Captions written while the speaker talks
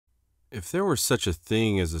If there were such a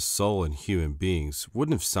thing as a soul in human beings,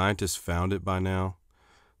 wouldn't have scientists found it by now?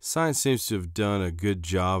 Science seems to have done a good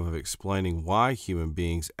job of explaining why human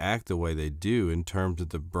beings act the way they do in terms of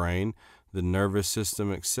the brain, the nervous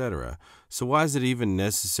system, etc. So why is it even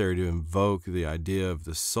necessary to invoke the idea of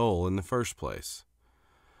the soul in the first place?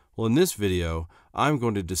 Well, in this video, I'm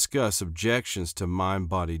going to discuss objections to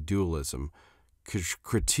mind-body dualism,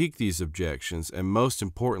 critique these objections, and most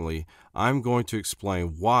importantly, I'm going to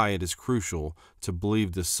explain why it is crucial to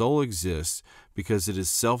believe the soul exists, because it is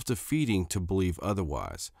self-defeating to believe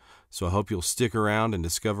otherwise. So I hope you'll stick around and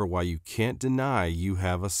discover why you can't deny you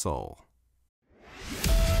have a soul.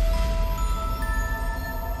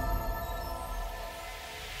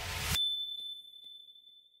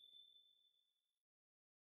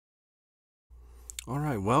 All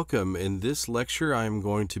right, welcome. In this lecture, I'm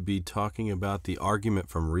going to be talking about the argument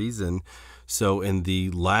from reason. So in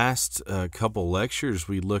the last couple lectures,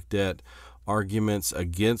 we looked at arguments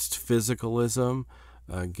against physicalism,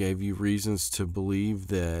 gave you reasons to believe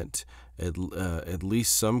that at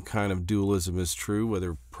least some kind of dualism is true,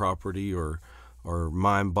 whether property or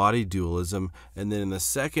mind-body dualism. And then in the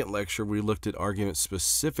second lecture, we looked at arguments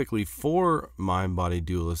specifically for mind-body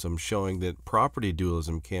dualism, showing that property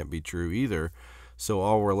dualism can't be true either. So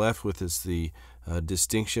all we're left with is the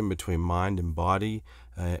distinction between mind and body,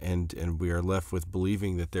 and we are left with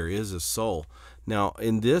believing that there is a soul. Now,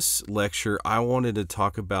 in this lecture, I wanted to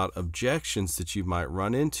talk about objections that you might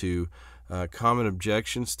run into, common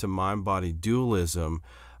objections to mind-body dualism.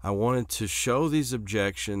 I wanted to show these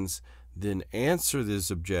objections, then answer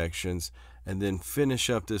these objections, and then finish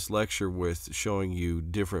up this lecture with showing you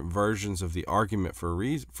different versions of the argument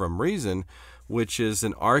from reason, which is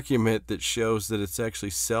an argument that shows that it's actually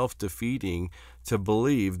self-defeating to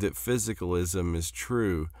believe that physicalism is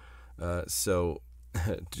true. So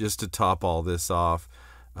just to top all this off,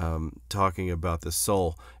 talking about the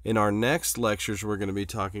soul. In our next lectures, we're going to be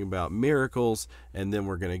talking about miracles, and then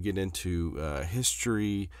we're going to get into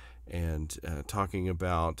history and talking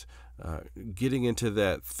about getting into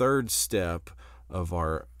that third step of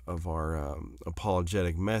our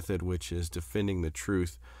apologetic method, which is defending the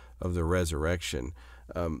truth of the resurrection.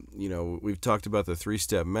 We've talked about the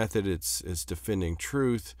three-step method. It's defending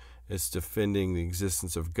truth. It's defending the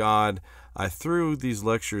existence of God. I threw these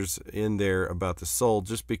lectures in there about the soul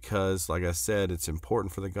just because, like I said, it's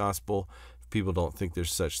important for the gospel. If people don't think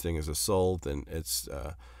there's such thing as a soul, then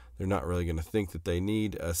they're not really going to think that they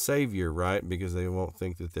need a savior, right? Because they won't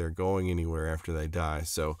think that they're going anywhere after they die.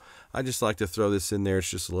 So I just like to throw this in there.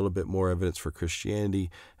 It's just a little bit more evidence for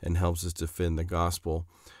Christianity and helps us defend the gospel.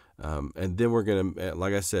 And then we're going to,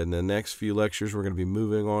 like I said, in the next few lectures, we're going to be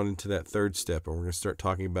moving on into that third step, and we're going to start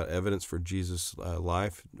talking about evidence for Jesus'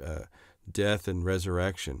 life, death, and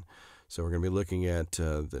resurrection. So we're going to be looking at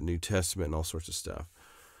the New Testament and all sorts of stuff.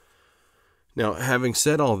 Now, having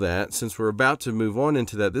said all that, since we're about to move on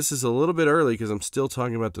into that, this is a little bit early because I'm still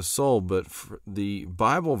talking about the soul, but the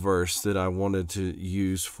Bible verse that I wanted to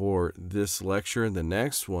use for this lecture and the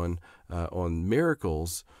next one on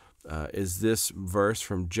miracles is this verse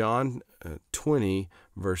from John 20,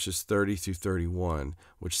 verses 30 through 31,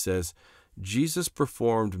 which says, Jesus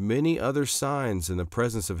performed many other signs in the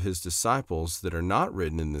presence of his disciples that are not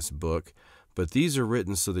written in this book, but these are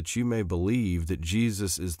written so that you may believe that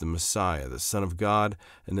Jesus is the Messiah, the Son of God,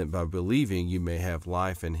 and that by believing you may have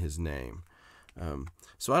life in his name.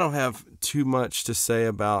 So I don't have too much to say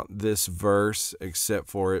about this verse, except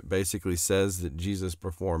for it basically says that Jesus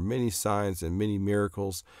performed many signs and many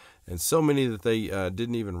miracles, and so many that they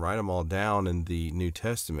didn't even write them all down in the New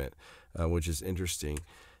Testament, which is interesting.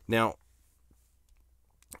 Now,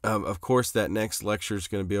 of course, that next lecture is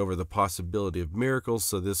going to be over the possibility of miracles,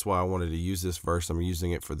 so this is why I wanted to use this verse. I'm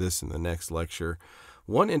using it for this in the next lecture.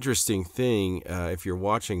 One interesting thing, if you're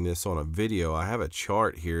watching this on a video, I have a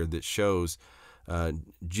chart here that shows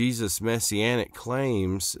Jesus' messianic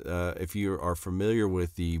claims. If you are familiar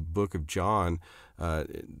with the book of John,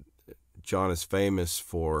 John is famous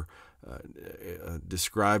for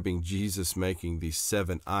describing Jesus making these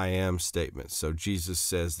 7 I am statements. So Jesus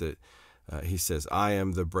says that he says, I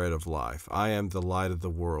am the bread of life. I am the light of the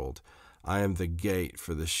world. I am the gate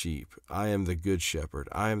for the sheep. I am the good shepherd.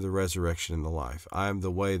 I am the resurrection and the life. I am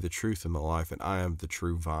the way, the truth, and the life, and I am the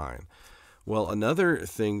true vine. Well, another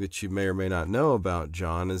thing that you may or may not know about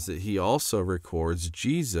John is that he also records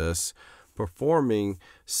Jesus performing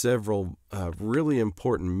several really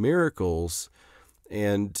important miracles,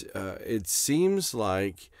 and it seems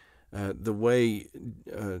like the way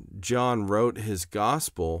John wrote his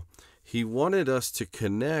gospel, he wanted us to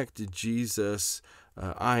connect Jesus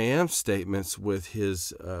I am statements with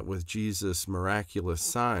with Jesus' miraculous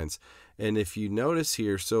signs. And if you notice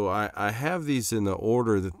here, so I have these in the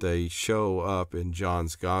order that they show up in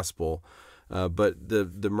John's gospel. But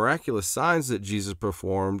the miraculous signs that Jesus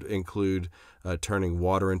performed include turning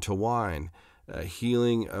water into wine,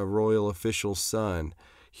 healing a royal official's son,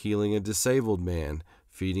 healing a disabled man,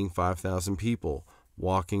 feeding 5,000 people,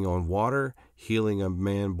 walking on water, healing a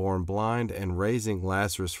man born blind, and raising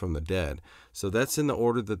Lazarus from the dead. So that's in the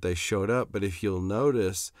order that they showed up. But if you'll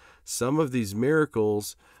notice, some of these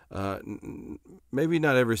miracles, maybe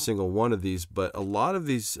not every single one of these, but a lot of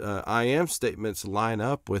these I am statements line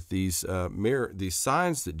up with these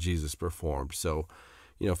signs that Jesus performed. So,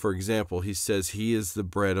 for example, he says he is the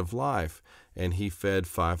bread of life, and he fed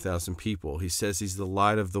 5,000 people. He says he's the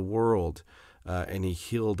light of the world, and he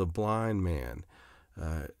healed a blind man.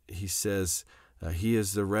 He says he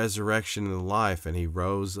is the resurrection and the life, and he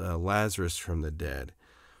rose Lazarus from the dead.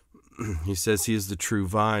 He says he is the true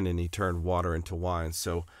vine, and he turned water into wine.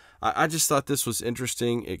 So I just thought this was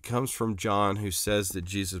interesting. It comes from John, who says that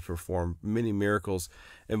Jesus performed many miracles.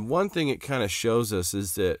 And one thing it kind of shows us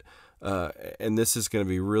is that, and this is going to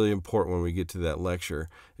be really important when we get to that lecture,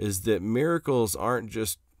 is that miracles aren't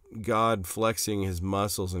just God flexing his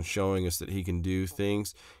muscles and showing us that he can do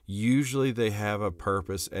things. Usually they have a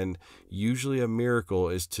purpose, and usually a miracle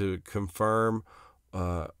is to confirm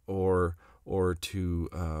or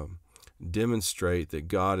to demonstrate that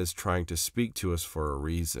God is trying to speak to us for a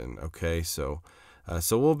reason. Okay, so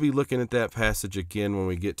we'll be looking at that passage again when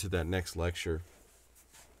we get to that next lecture.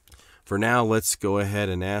 For now, let's go ahead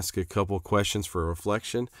and ask a couple questions for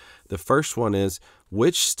reflection. The first one is,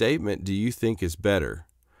 which statement do you think is better?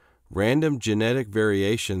 Random genetic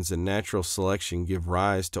variations and natural selection give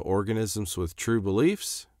rise to organisms with true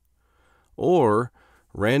beliefs? Or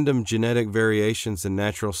random genetic variations and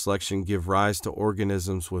natural selection give rise to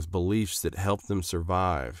organisms with beliefs that help them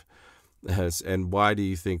survive? And why do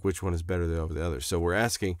you think which one is better over the other? So we're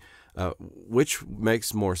asking which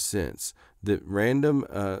makes more sense? That random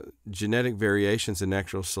genetic variations and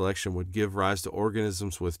natural selection would give rise to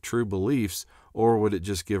organisms with true beliefs, or would it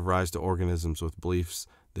just give rise to organisms with beliefs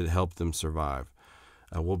that help them survive?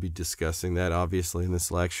 We'll be discussing that obviously in this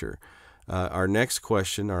lecture. Our next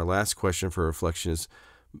question, our last question for reflection is,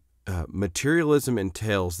 materialism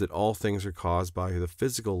entails that all things are caused by the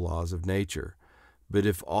physical laws of nature. But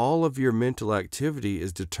if all of your mental activity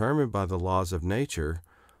is determined by the laws of nature,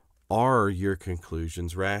 are your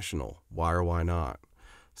conclusions rational? Why or why not?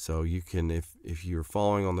 So you can, if you're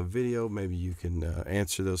following on the video, maybe you can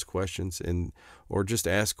answer those questions, or just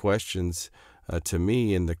ask questions to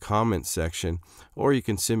me in the comments section, or you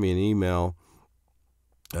can send me an email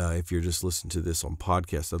if you're just listening to this on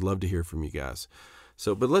podcast. I'd love to hear from you guys.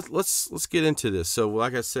 So, but let's get into this. So,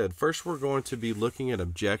 like I said, first we're going to be looking at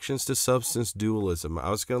objections to substance dualism. I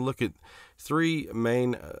was going to look at three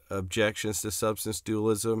main objections to substance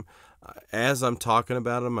dualism. As I'm talking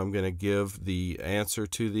about them, I'm going to give the answer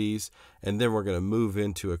to these, and then we're going to move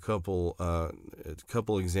into a couple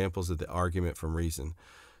examples of the argument from reason.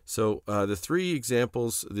 So, the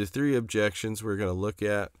three objections we're going to look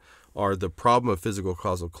at are the problem of physical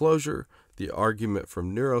causal closure, the argument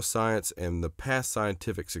from neuroscience, and the past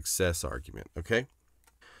scientific success argument. Okay?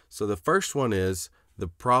 So the first one is the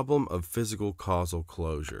problem of physical causal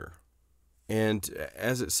closure. And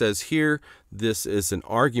as it says here, this is an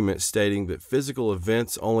argument stating that physical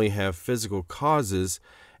events only have physical causes,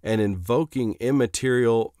 and invoking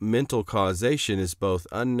immaterial mental causation is both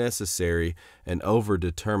unnecessary and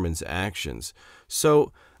overdetermines actions.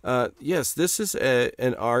 So yes, this is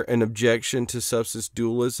an objection to substance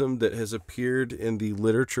dualism that has appeared in the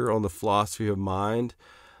literature on the philosophy of mind.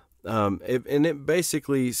 And it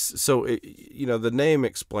basically, the name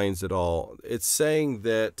explains it all. It's saying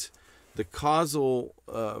that the causal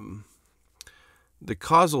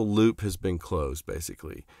loop has been closed,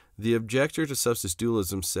 basically. The objector to substance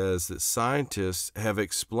dualism says that scientists have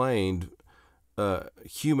explained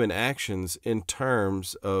human actions in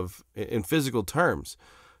physical terms.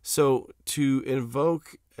 So to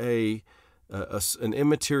invoke an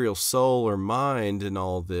immaterial soul or mind in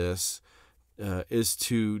all this is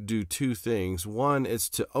to do two things. One is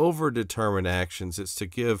to overdetermine actions. It's to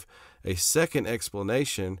give a second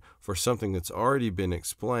explanation for something that's already been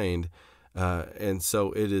explained, and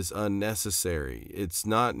so it is unnecessary. It's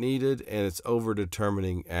not needed, and it's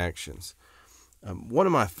overdetermining actions. One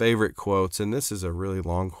of my favorite quotes, and this is a really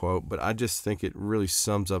long quote, but I just think it really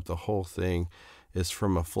sums up the whole thing, is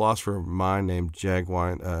from a philosopher of mind named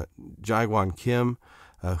Jaegwon Kim,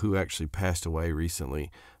 who actually passed away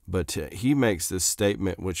recently. But he makes this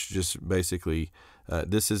statement which just basically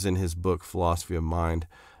This is in his book, Philosophy of Mind,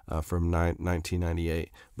 from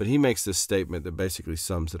 1998. But he makes this statement that basically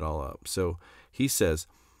sums it all up. So he says,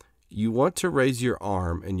 you want to raise your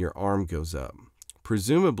arm and your arm goes up.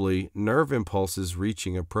 Presumably, nerve impulses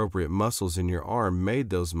reaching appropriate muscles in your arm made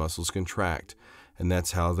those muscles contract, and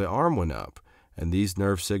that's how the arm went up. And these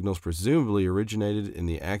nerve signals presumably originated in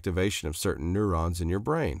the activation of certain neurons in your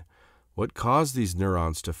brain. What caused these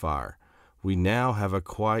neurons to fire? We now have a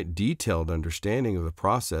quite detailed understanding of the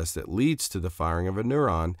process that leads to the firing of a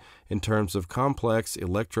neuron in terms of complex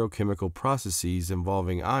electrochemical processes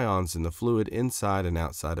involving ions in the fluid inside and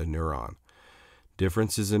outside a neuron,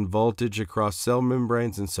 differences in voltage across cell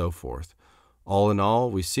membranes, and so forth. All in all,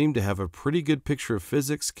 we seem to have a pretty good picture of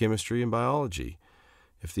physics, chemistry, and biology.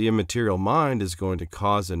 If the immaterial mind is going to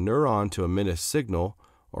cause a neuron to emit a signal,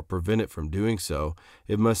 or prevent it from doing so,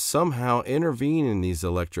 it must somehow intervene in these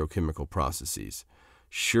electrochemical processes.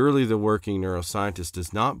 Surely the working neuroscientist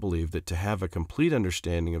does not believe that to have a complete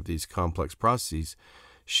understanding of these complex processes,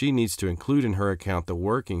 she needs to include in her account the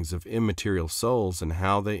workings of immaterial souls and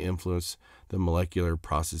how they influence the molecular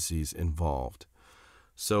processes involved.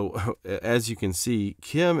 So, as you can see,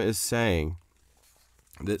 Kim is saying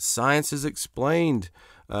that science has explained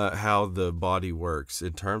how the body works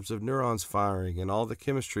in terms of neurons firing and all the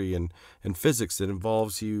chemistry and physics that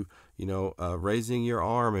involves you raising your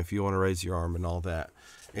arm if you want to raise your arm and all that.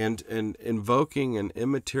 And invoking an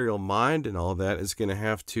immaterial mind and all that is going to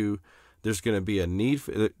have to, there's going to be a need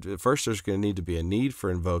for, first there's going to need to be a need for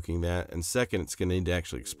invoking that, and second, it's going to need to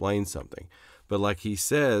actually explain something. But like he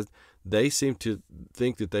said, they seem to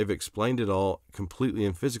think that they've explained it all completely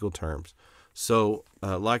in physical terms. So,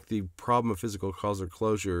 like the problem of physical causal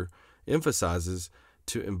closure emphasizes,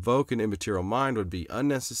 to invoke an immaterial mind would be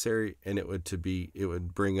unnecessary, and it would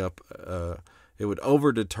bring up, it would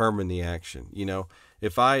overdetermine the action.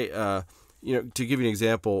 If I, to give you an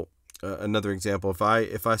example, another example, if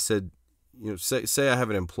I said, say I have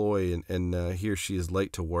an employee and he or she is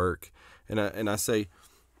late to work, and I say,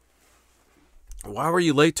 why were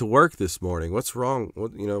you late to work this morning? What's wrong?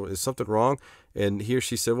 Is something wrong? And he or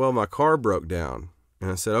she said, well, my car broke down. And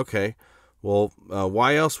I said, okay, well,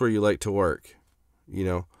 why else were you late to work?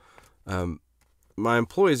 My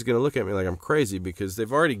employee is going to look at me like I'm crazy because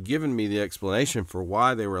they've already given me the explanation for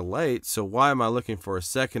why they were late. So why am I looking for a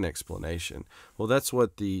second explanation? Well, that's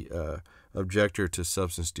what the objector to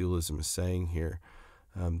substance dualism is saying here.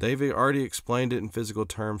 They've already explained it in physical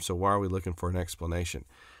terms, so why are we looking for an explanation?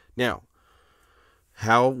 Now,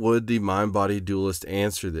 how would the mind-body dualist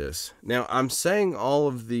answer this? Now, I'm saying all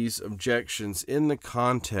of these objections in the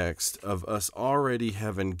context of us already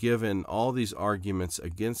having given all these arguments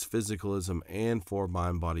against physicalism and for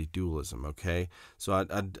mind-body dualism, okay? So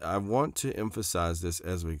I want to emphasize this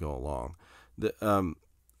as we go along.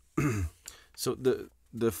 So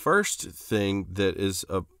the first thing that is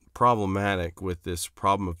problematic with this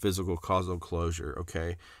problem of physical causal closure,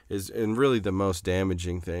 okay, and really the most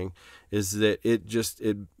damaging thing is that it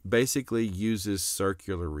basically uses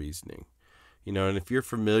circular reasoning. And if you're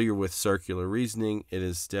familiar with circular reasoning, it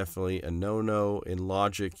is definitely a no-no in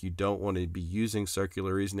logic. You don't want to be using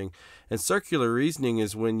circular reasoning. And circular reasoning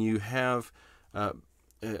is when you have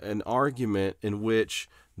an argument in which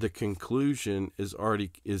the conclusion is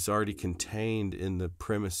already contained in the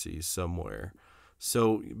premises somewhere.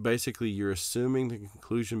 So basically, you're assuming the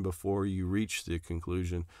conclusion before you reach the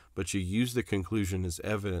conclusion, but you use the conclusion as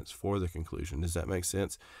evidence for the conclusion. Does that make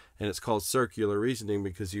sense? And it's called circular reasoning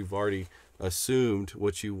because you've already assumed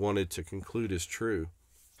what you wanted to conclude is true.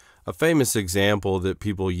 A famous example that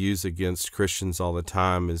people use against Christians all the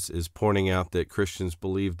time is pointing out that Christians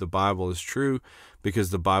believe the Bible is true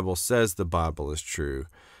because the Bible says the Bible is true.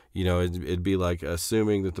 It'd be like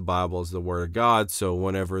assuming that the Bible is the Word of God, so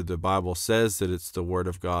whenever the Bible says that it's the Word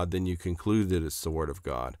of God, then you conclude that it's the Word of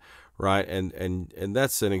God, right? And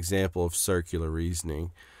that's an example of circular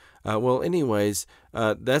reasoning.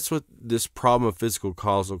 That's what this problem of physical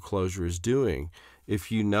causal closure is doing.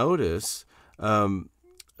 If you notice,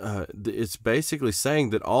 it's basically saying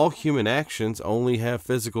that all human actions only have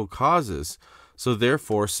physical causes, so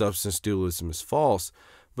therefore substance dualism is false.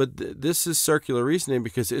 But this is circular reasoning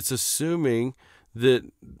because it's assuming that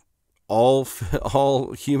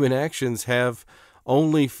all human actions have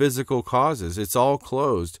only physical causes. It's all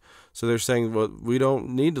closed. So they're saying, well, we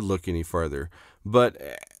don't need to look any further. But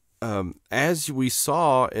as we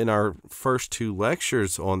saw in our first two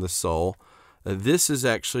lectures on the soul, this is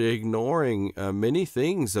actually ignoring many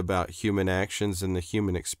things about human actions and the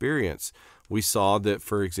human experience. We saw that,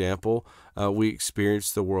 for example, we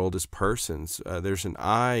experience the world as persons. There's an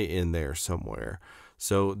I in there somewhere.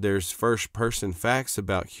 So there's first-person facts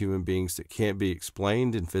about human beings that can't be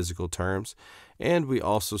explained in physical terms. And we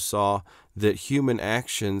also saw that human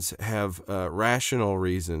actions have rational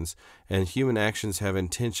reasons, and human actions have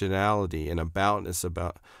intentionality and aboutness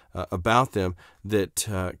about them that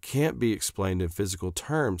can't be explained in physical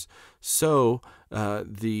terms. So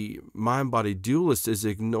the mind-body dualist is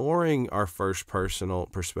ignoring our first personal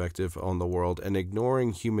perspective on the world and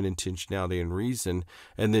ignoring human intentionality and reason,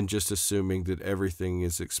 and then just assuming that everything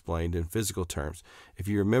is explained in physical terms. If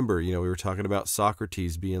you remember, we were talking about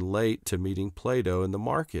Socrates being late to meeting Plato in the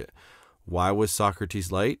market. Why was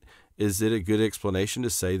Socrates late? Is it a good explanation to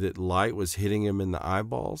say that light was hitting him in the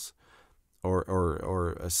eyeballs?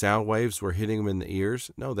 Or sound waves were hitting him in the ears?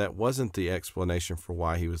 No, that wasn't the explanation for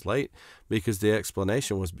why he was late, because the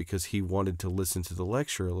explanation was because he wanted to listen to the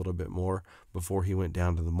lecture a little bit more before he went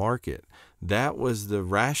down to the market. That was the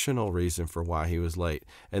rational reason for why he was late,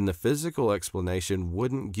 and the physical explanation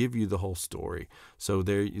wouldn't give you the whole story. So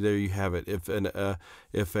there you have it. If a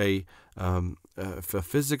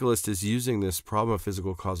physicalist is using this problem of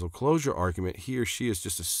physical causal closure argument, he or she is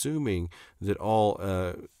just assuming that all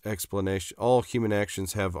human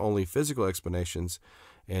actions have only physical explanations,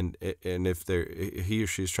 and if he or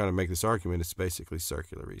she is trying to make this argument, it's basically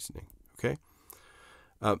circular reasoning. Okay.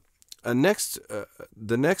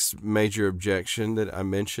 The next major objection that I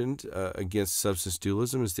mentioned against substance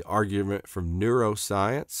dualism is the argument from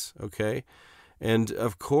neuroscience. Okay. And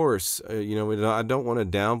of course, I don't want to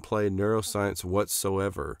downplay neuroscience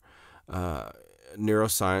whatsoever.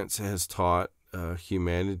 Neuroscience has taught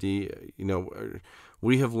humanity,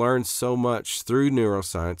 we have learned so much through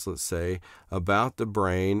neuroscience, let's say, about the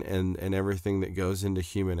brain and everything that goes into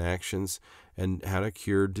human actions and how to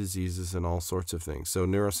cure diseases and all sorts of things. So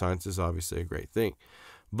neuroscience is obviously a great thing.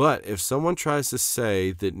 But if someone tries to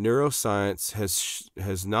say that neuroscience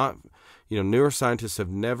has not, neuroscientists have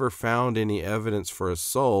never found any evidence for a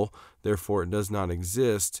soul, therefore it does not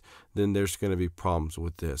exist, then there's going to be problems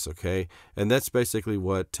with this, okay? And that's basically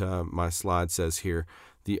what my slide says here.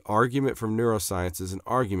 The argument from neuroscience is an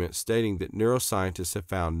argument stating that neuroscientists have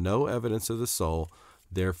found no evidence of the soul,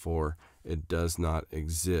 therefore it does not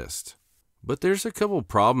exist. But there's a couple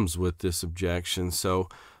problems with this objection. So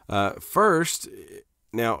first,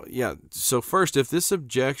 if this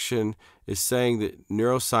objection is saying that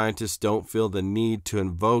neuroscientists don't feel the need to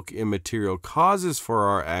invoke immaterial causes for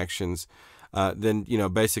our actions, then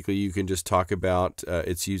basically you can just talk about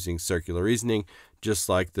it's using circular reasoning, just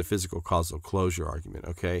like the physical causal closure argument.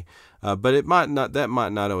 Okay, but that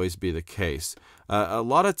might not always be the case. A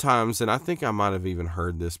lot of times, and I think I might have even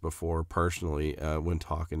heard this before personally when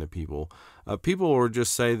talking to people. People will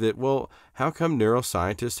just say that, well, how come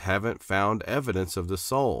neuroscientists haven't found evidence of the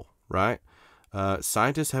soul, right?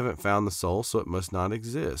 Scientists haven't found the soul, so it must not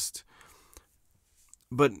exist.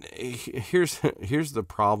 But here's the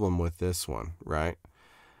problem with this one, right?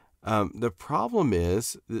 The problem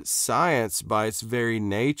is that science, by its very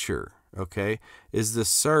nature, okay, is the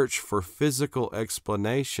search for physical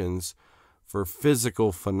explanations for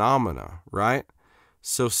physical phenomena, right?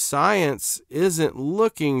 So science isn't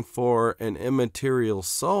looking for an immaterial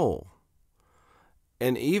soul.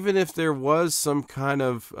 And even if there was some kind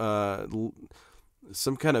of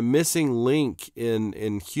missing link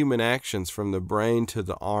in human actions from the brain to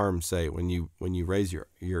the arm, say when you raise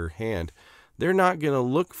your hand, they're not going to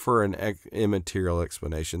look for an immaterial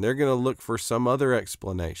explanation. They're going to look for some other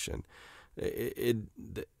explanation.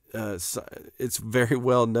 It's very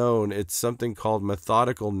well known. It's something called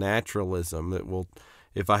methodical naturalism that will,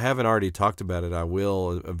 if I haven't already talked about it, I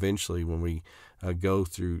will eventually when we go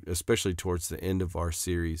through, especially towards the end of our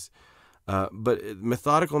series. But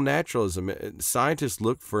methodical naturalism, scientists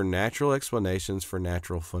look for natural explanations for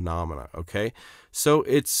natural phenomena, okay? So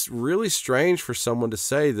it's really strange for someone to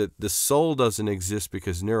say that the soul doesn't exist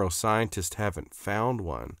because neuroscientists haven't found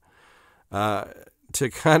one. To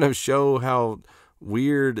kind of show how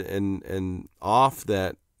weird and off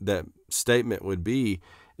that statement would be,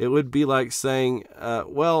 it would be like saying,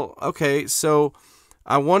 well, okay, so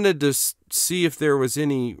I wanted to see if there was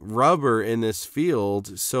any rubber in this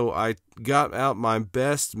field, so I got out my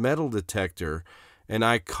best metal detector and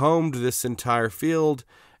I combed this entire field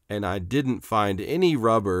and I didn't find any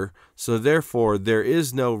rubber, so therefore there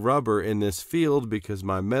is no rubber in this field because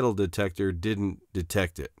my metal detector didn't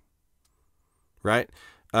detect it. Right?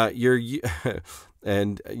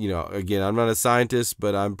 And, again, I'm not a scientist,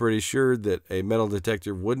 but I'm pretty sure that a metal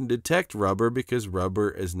detector wouldn't detect rubber because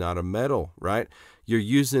rubber is not a metal, right? You're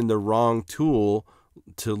using the wrong tool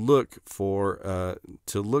to look for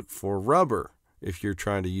rubber if you're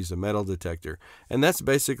trying to use a metal detector. And that's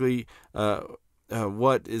basically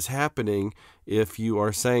what is happening if you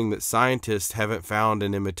are saying that scientists haven't found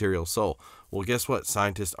an immaterial soul. Well, guess what?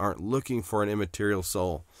 Scientists aren't looking for an immaterial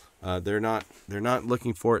soul. They're not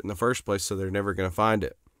looking for it in the first place, so they're never going to find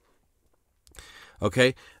it.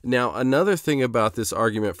 Okay. Now, another thing about this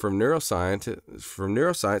argument from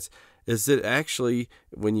neuroscience is that actually,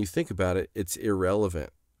 when you think about it, it's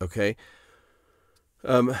irrelevant. Okay.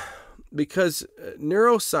 Because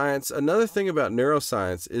neuroscience, another thing about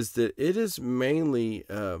neuroscience is that it is mainly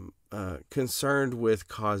concerned with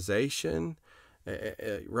causation,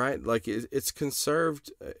 right? Like it's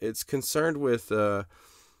concerned with, it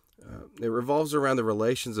revolves around the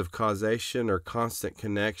relations of causation or constant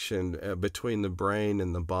connection between the brain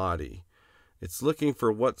and the body. It's looking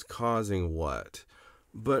for what's causing what.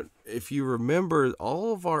 But if you remember,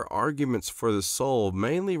 all of our arguments for the soul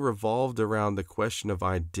mainly revolved around the question of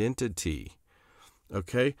identity,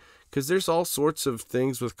 okay? Because there's all sorts of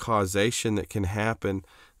things with causation that can happen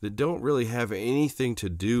that don't really have anything to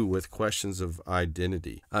do with questions of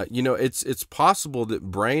identity. It's possible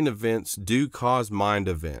that brain events do cause mind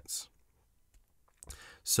events.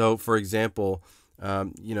 So, for example,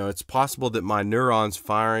 it's possible that my neurons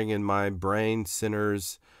firing in my brain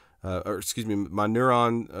centers my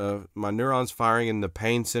neurons firing in the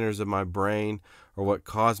pain centers of my brain are what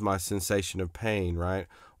caused my sensation of pain, right?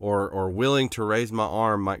 Or willing to raise my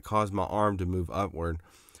arm might cause my arm to move upward.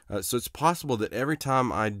 So it's possible that every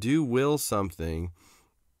time I do will something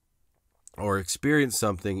or experience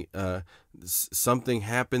something, something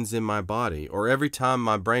happens in my body. Or every time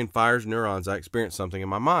my brain fires neurons, I experience something in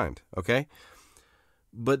my mind, okay?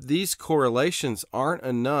 But these correlations aren't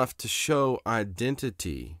enough to show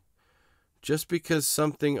identity. Just because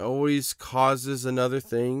something always causes another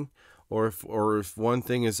thing, or if one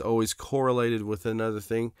thing is always correlated with another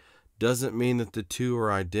thing, doesn't mean that the two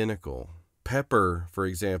are identical. Pepper, for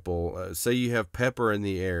example, say you have pepper in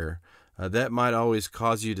the air. That might always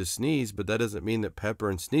cause you to sneeze, but that doesn't mean that pepper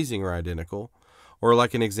and sneezing are identical. Or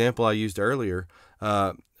like an example I used earlier,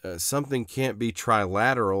 something can't be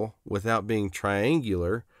trilateral without being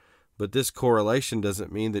triangular. But this correlation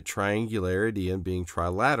doesn't mean that triangularity and being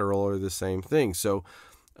trilateral are the same thing. So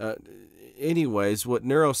anyways, what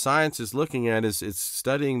neuroscience is looking at is it's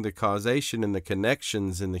studying the causation and the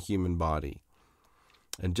connections in the human body.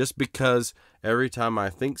 And just because every time I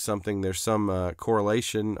think something, there's some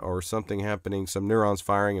correlation or something happening, some neurons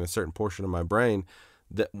firing in a certain portion of my brain,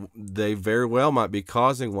 that they very well might be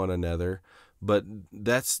causing one another, but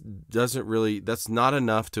that's not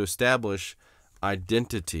enough to establish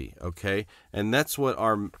identity, okay? And that's what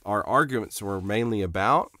our arguments were mainly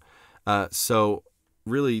about. So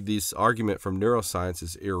really, this argument from neuroscience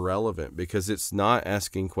is irrelevant because it's not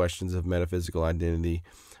asking questions of metaphysical identity.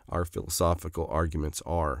 Our philosophical arguments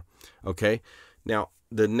are, okay? Now,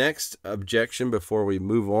 the next objection before we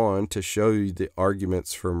move on to show you the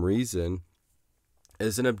arguments from reason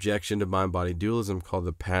is an objection to mind-body dualism called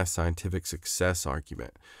the past scientific success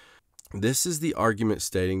argument. This is the argument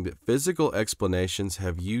stating that physical explanations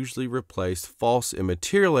have usually replaced false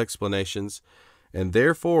immaterial explanations, and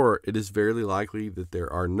therefore it is very likely that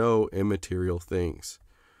there are no immaterial things.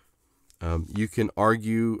 You can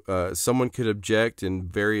argue, someone could object in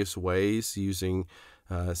various ways using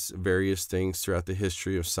various things throughout the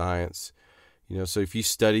history of science. So if you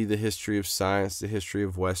study the history of science, the history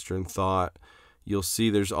of Western thought, you'll see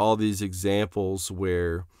there's all these examples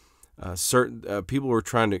where certain people were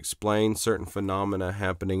trying to explain certain phenomena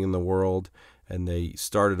happening in the world, and they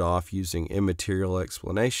started off using immaterial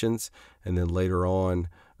explanations, and then later on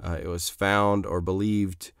it was found or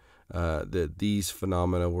believed that these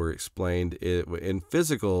phenomena were explained in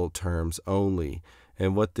physical terms only.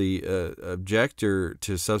 And what the objector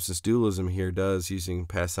to substance dualism here does, using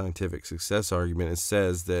past scientific success argument, is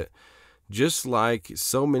says that just like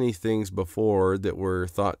so many things before that were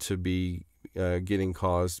thought to be getting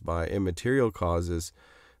caused by immaterial causes,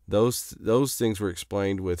 those things were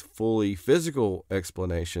explained with fully physical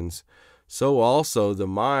explanations. So also the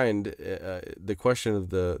mind, the question of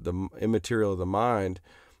the immaterial of the mind,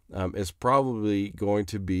 is probably going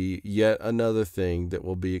to be yet another thing that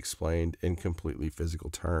will be explained in completely physical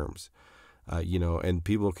terms. And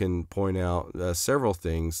people can point out several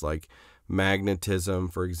things like magnetism,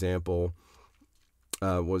 for example,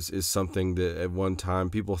 is something that at one time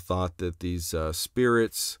people thought that these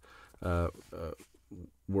spirits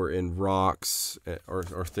were in rocks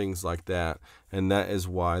or things like that, and that is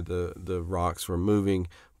why the rocks were moving.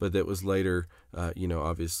 But that was later,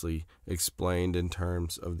 obviously explained in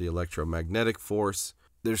terms of the electromagnetic force.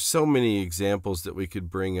 There's so many examples that we could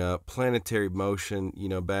bring up. Planetary motion,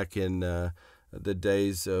 back in the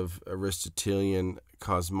days of Aristotelian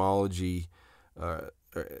cosmology, uh,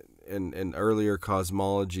 in earlier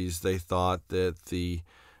cosmologies, they thought that the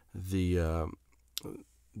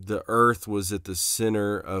Earth was at the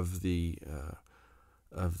center of the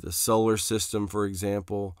solar system, for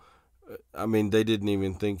example. I mean, they didn't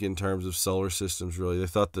even think in terms of solar systems, really. They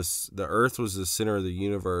thought the Earth was the center of the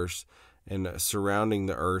universe, and surrounding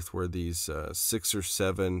the Earth were these 6 or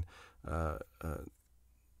 7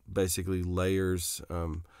 basically layers,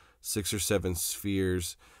 6 or 7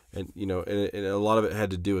 spheres, and and a lot of it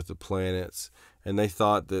had to do with the planets. And they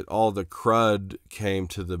thought that all the crud came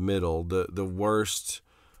to the middle, the worst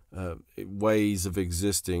ways of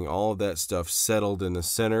existing, all of that stuff settled in the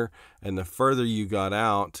center, and the further you got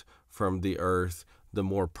out from the Earth, the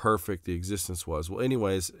more perfect the existence was. Well,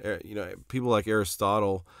 anyways, people like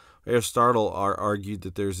Aristotle argued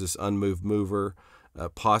that there's this unmoved mover.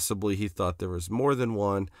 Possibly he thought there was more than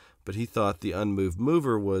one, but he thought the unmoved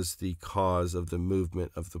mover was the cause of the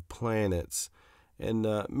movement of the planets, and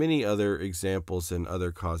many other examples in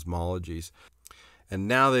other cosmologies. And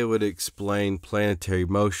now they would explain planetary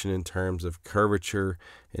motion in terms of curvature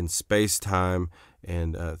in space-time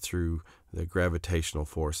and through the gravitational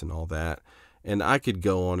force and all that. And I could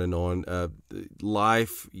go on and on.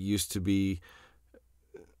 Life used to be...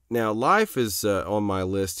 Now, life is on my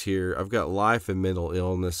list here. I've got life and mental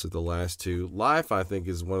illness are the last two. Life, I think,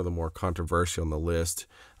 is one of the more controversial on the list.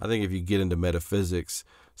 I think if you get into metaphysics,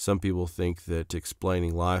 some people think that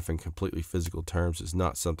explaining life in completely physical terms is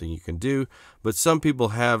not something you can do. But some people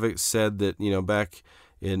have said that, back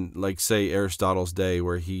in, like, say, Aristotle's day,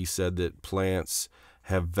 where he said that plants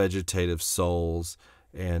have vegetative souls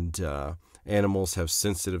and animals have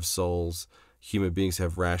sensitive souls, human beings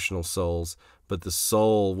have rational souls, but the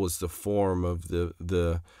soul was the form of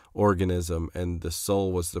the organism, and the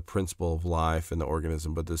soul was the principle of life in the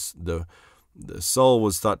organism. But the soul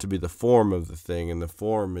was thought to be the form of the thing, and the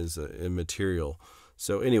form is immaterial.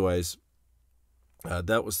 So anyways,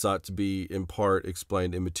 that was thought to be in part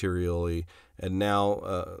explained immaterially, and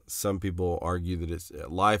now some people argue that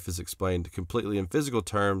life is explained completely in physical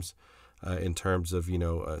terms, in terms of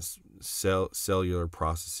cellular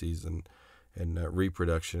processes and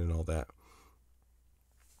reproduction and all that.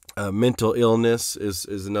 Mental illness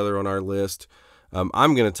is another on our list.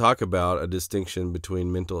 I'm going to talk about a distinction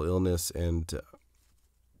between mental illness and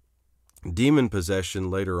demon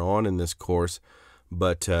possession later on in this course.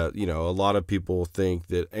 But, a lot of people think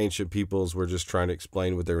that ancient peoples were just trying to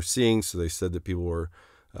explain what they were seeing, so they said that people were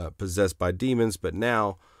possessed by demons. But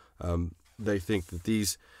now they think that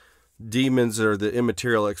these demons are the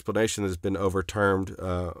immaterial explanation that has been overturned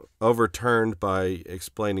by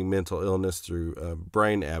explaining mental illness through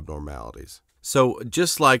brain abnormalities. So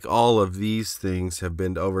just like all of these things have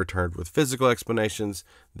been overturned with physical explanations,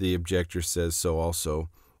 the objector says so also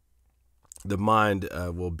the mind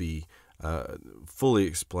will be fully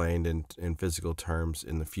explained in physical terms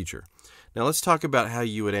in the future. Now let's talk about how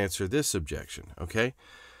you would answer this objection, okay?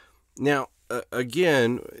 Now,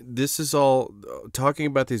 again, this is all, talking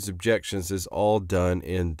about these objections is all done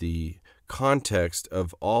in the context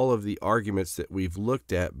of all of the arguments that we've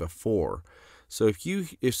looked at before. So if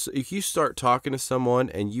you start talking to someone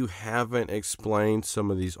and you haven't explained some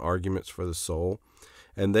of these arguments for the soul,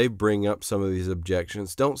 and they bring up some of these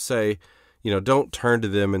objections, don't say, don't turn to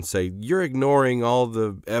them and say, you're ignoring all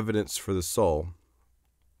the evidence for the soul.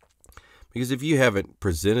 Because if you haven't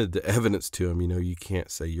presented the evidence to them, you can't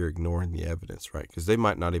say you're ignoring the evidence, right? Because they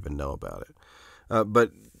might not even know about it.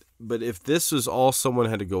 But if this was all someone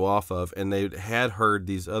had to go off of, and they had heard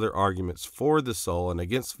these other arguments for the soul and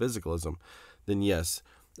against physicalism, then yes,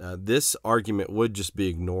 this argument would just be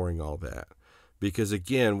ignoring all that. Because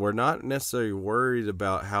again, we're not necessarily worried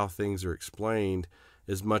about how things are explained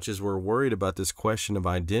as much as we're worried about this question of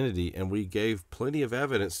identity, and we gave plenty of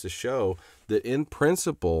evidence to show that in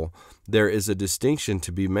principle there is a distinction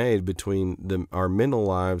to be made between our mental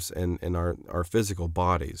lives and our physical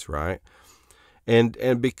bodies, right?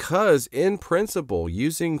 And because in principle,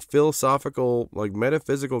 using philosophical, like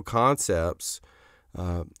metaphysical concepts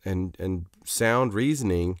and sound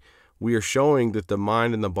reasoning, we are showing that the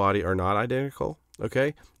mind and the body are not identical,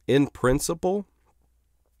 okay? In principle.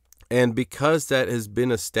 And because that has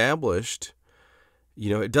been established,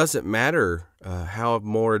 it doesn't matter how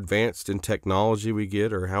more advanced in technology we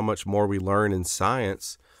get or how much more we learn in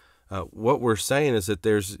science. What we're saying is that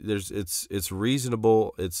it's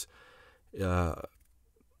reasonable.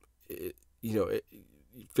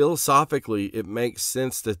 Philosophically, it makes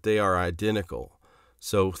sense that they are identical.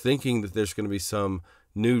 So thinking that there's going to be some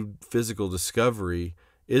new physical discovery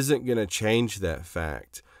isn't going to change that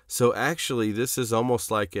fact. So actually, this is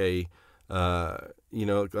almost like have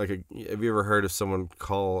you ever heard of someone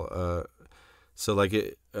call So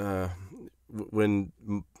like when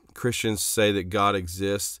Christians say that God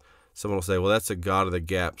exists, someone will say, well, that's a God of the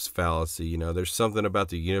gaps fallacy. You know, there's something about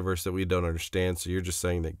the universe that we don't understand, so you're just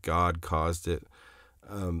saying that God caused it.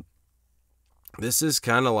 This is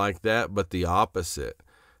kind of like that, but the opposite.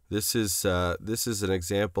 This is an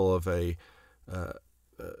example of a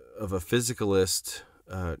physicalist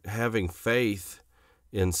having faith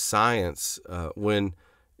in science when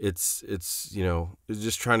it's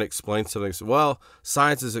just trying to explain something. So, well,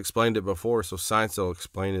 science has explained it before, so science will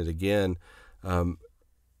explain it again. And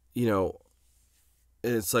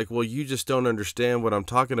it's like, well, you just don't understand what I'm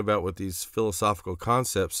talking about with these philosophical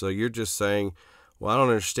concepts. So you're just saying, well, I don't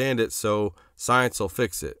understand it, so science will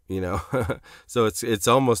fix it, So it's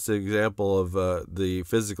almost an example of the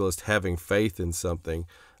physicalist having faith in something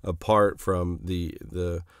apart from the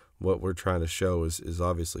what we're trying to show is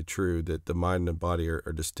obviously true, that the mind and the body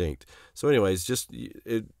are distinct. So anyways,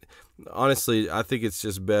 honestly, I think it's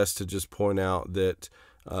just best to just point out that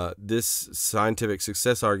this scientific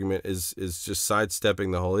success argument is just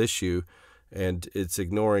sidestepping the whole issue, and it's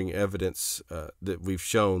ignoring evidence that we've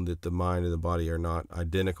shown that the mind and the body are not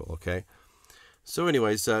identical, okay? So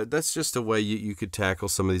anyways, that's just a way you could tackle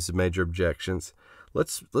some of these major objections.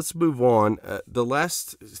 Let's move on. The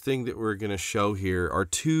last thing that we're going to show here are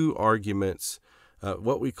two arguments,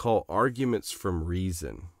 what we call arguments from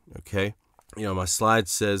reason, okay? My slide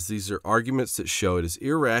says these are arguments that show it is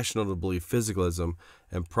irrational to believe physicalism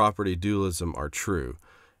and property dualism are true.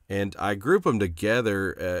 And I group them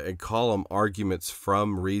together and call them arguments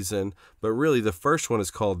from reason. But really, the first one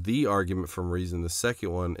is called the argument from reason. The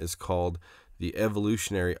second one is called the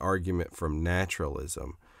evolutionary argument from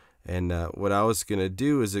naturalism. And what I was going to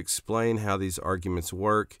do is explain how these arguments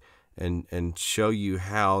work and show you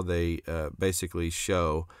how they basically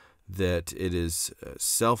show that it is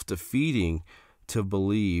self-defeating to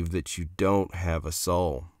believe that you don't have a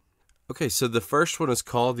soul. Okay, so the first one is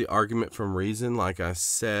called the argument from reason, like I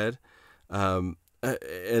said, and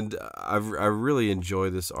I really enjoy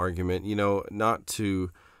this argument. Not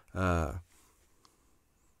to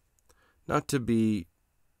be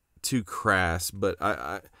too crass, but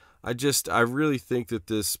I really think that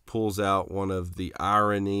this pulls out one of the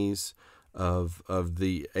ironies of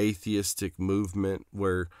the atheistic movement,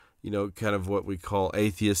 where kind of what we call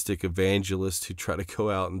atheistic evangelists who try to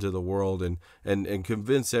go out into the world and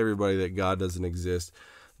convince everybody that God doesn't exist.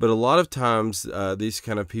 But a lot of times these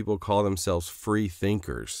kind of people call themselves free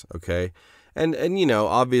thinkers, okay? And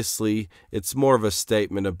obviously it's more of a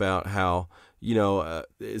statement about how,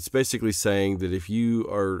 it's basically saying that if you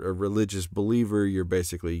are a religious believer, you're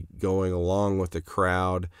basically going along with the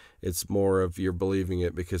crowd. It's more of you're believing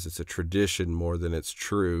it because it's a tradition more than it's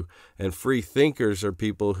true. And free thinkers are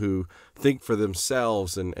people who think for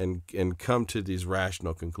themselves and come to these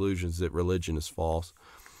rational conclusions that religion is false.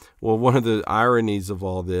 Well, one of the ironies of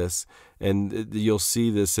all this, and you'll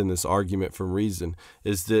see this in this argument from reason,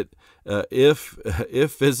 is that if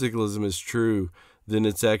physicalism is true, then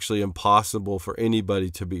it's actually impossible for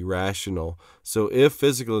anybody to be rational. So if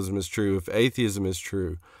physicalism is true, if atheism is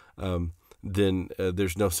true, then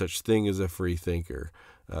there's no such thing as a free thinker.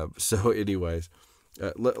 So anyways,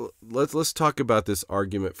 let's talk about this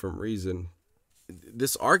argument from reason.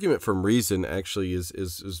 This argument from reason actually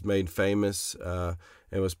is made famous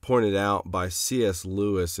and was pointed out by C.S.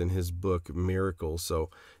 Lewis in his book Miracles. So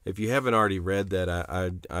if you haven't already read that,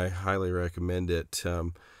 I highly recommend it.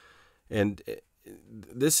 And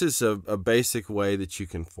this is a basic way that you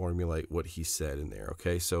can formulate what he said in there,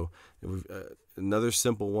 okay? So another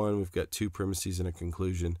simple one, we've got two premises and a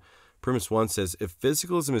conclusion. Premise one says, if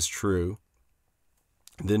physicalism is true,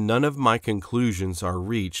 then none of my conclusions are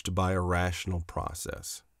reached by a rational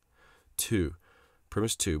process.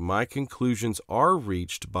 Premise two, my conclusions are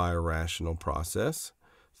reached by a rational process.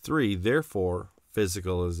 3, therefore,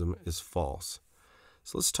 physicalism is false.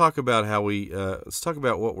 So let's talk about how let's talk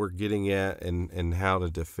about what we're getting at and how to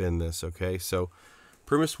defend this, okay? So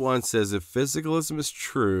premise 1 says, if physicalism is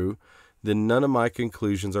true, then none of my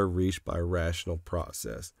conclusions are reached by a rational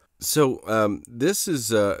process. So this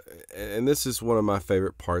is one of my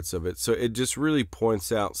favorite parts of it. So it just really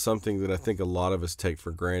points out something that I think a lot of us take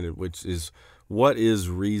for granted, which is, what is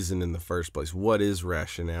reason in the first place? What is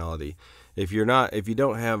rationality? If you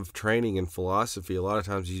don't have training in philosophy, a lot of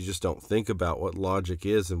times you just don't think about what logic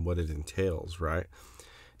is and what it entails, right?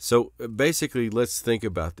 So basically, let's think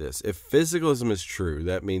about this. If physicalism is true,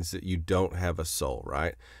 that means that you don't have a soul,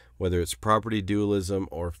 right? Whether it's property dualism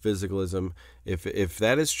or physicalism, if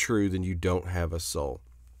that is true, then you don't have a soul.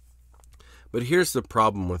 But here's the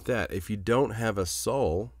problem with that. If you don't have a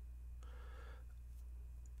soul,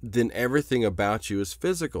 then everything about you is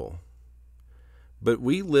physical. But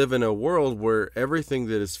we live in a world where everything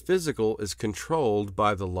that is physical is controlled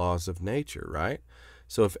by the laws of nature, right?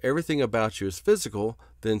 So if everything about you is physical,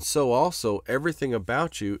 then so also everything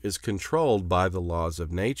about you is controlled by the laws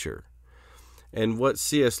of nature. And what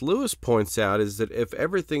C.S. Lewis points out is that if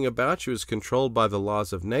everything about you is controlled by the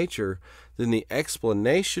laws of nature, then the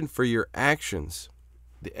explanation for your actions,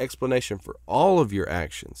 the explanation for all of your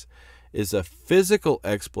actions, is a physical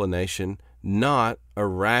explanation, not a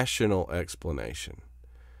rational explanation.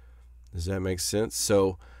 Does that make sense?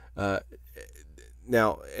 So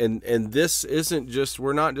now, and this isn't just,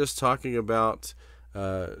 we're not just talking about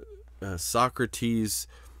Socrates'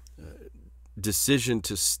 decision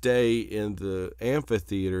to stay in the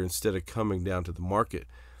amphitheater instead of coming down to the market.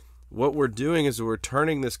 What we're doing is we're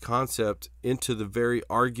turning this concept into the very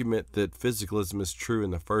argument that physicalism is true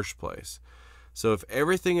in the first place. So if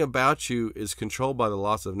everything about you is controlled by the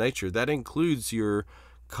laws of nature, that includes your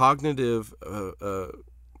cognitive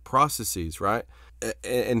processes, right?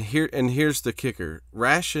 And here's the kicker.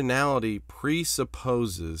 Rationality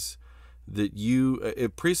presupposes that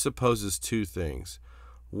it presupposes two things.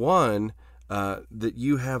 One, that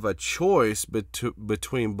you have a choice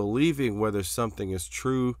between believing whether something is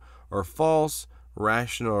true or false,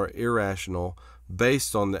 rational or irrational,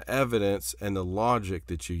 based on the evidence and the logic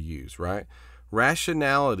that you use, right?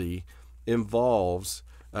 Rationality involves,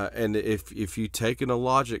 and if you take in a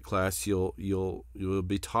logic class, you'll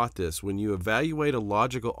be taught this. When you evaluate a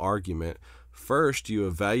logical argument, first you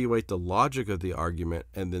evaluate the logic of the argument,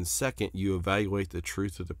 and then second you evaluate the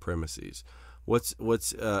truth of the premises.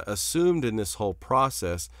 What's assumed in this whole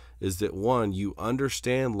process is that one, you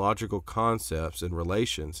understand logical concepts and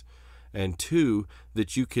relations, and two,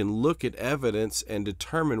 that you can look at evidence and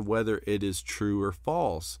determine whether it is true or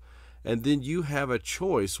false. And then you have a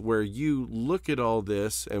choice where you look at all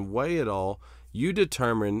this and weigh it all. You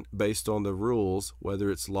determine based on the rules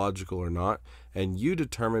whether it's logical or not, and you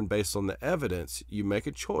determine based on the evidence. You make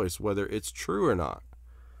a choice whether it's true or not.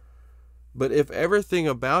 But if everything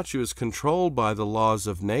about you is controlled by the laws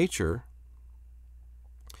of nature,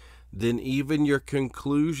 then even your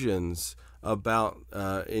conclusions about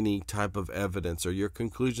any type of evidence or your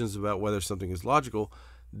conclusions about whether something is logical,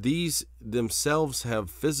 these themselves have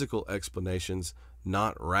physical explanations,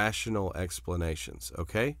 not rational explanations,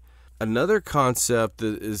 okay? Another concept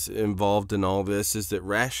that is involved in all this is that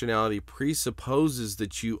rationality presupposes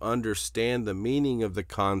that you understand the meaning of the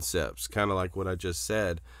concepts, kind of like what I just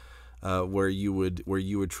said. Where you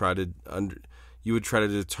would try to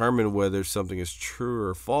determine whether something is true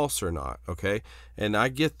or false or not. Okay, and I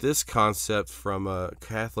get this concept from a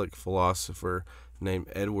Catholic philosopher named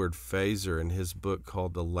Edward Fazer in his book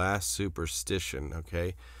called The Last Superstition.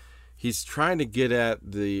 Okay, he's trying to get at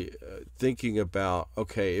the thinking about,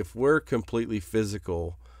 okay, if we're completely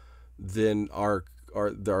physical, then our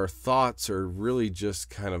thoughts are really just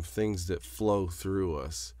kind of things that flow through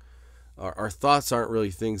us. Our thoughts aren't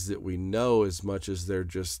really things that we know as much as they're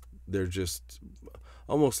just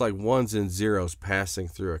almost like ones and zeros passing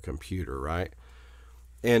through a computer, right?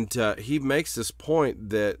 And he makes this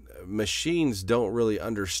point that machines don't really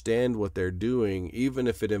understand what they're doing, even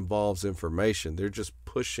if it involves information. They're just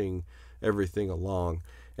pushing everything along.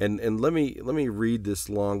 And let me read this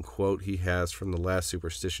long quote he has from The Last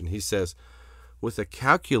Superstition. He says, "With a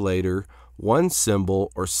calculator, one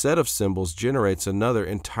symbol or set of symbols generates another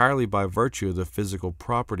entirely by virtue of the physical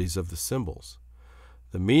properties of the symbols.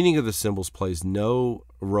 The meaning of the symbols plays no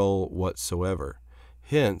role whatsoever.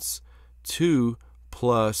 Hence, 2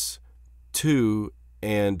 plus 2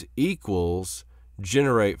 and equals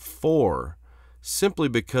generate 4, simply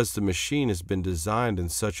because the machine has been designed in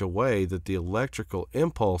such a way that the electrical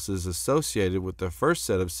impulses associated with the first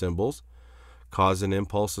set of symbols cause an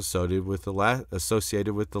impulse associated with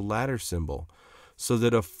the latter symbol, so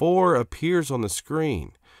that a 4 appears on the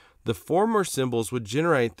screen. The former symbols would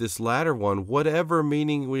generate this latter one, whatever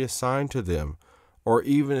meaning we assign to them, or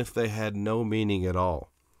even if they had no meaning at all."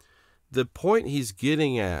 The point he's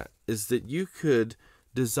getting at is that you could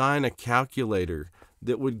design a calculator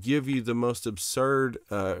that would give you the most absurd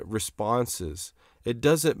responses. It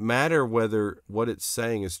doesn't matter whether what it's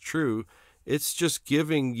saying is true. It's just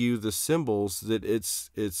giving you the symbols that it's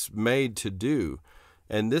made to do.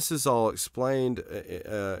 And this is all explained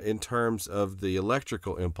in terms of the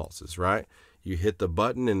electrical impulses, right? You hit the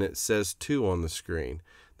button and it says 2 on the screen.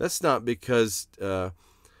 That's not because, or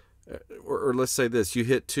let's say this, you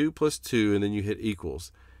hit 2 plus 2 and then you hit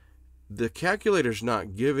equals. The calculator's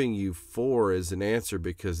not giving you 4 as an answer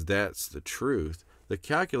because that's the truth. The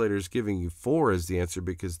calculator is giving you 4 as the answer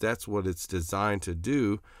because that's what it's designed to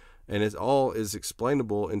do. And it all is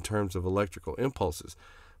explainable in terms of electrical impulses.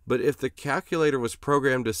 But if the calculator was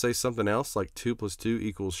programmed to say something else, like 2 +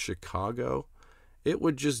 2 = Chicago, it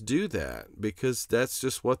would just do that, because that's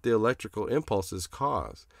just what the electrical impulses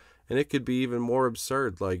cause. And it could be even more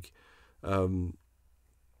absurd, like, like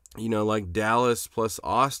Dallas plus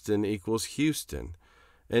Austin equals Houston.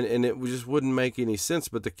 And it just wouldn't make any sense,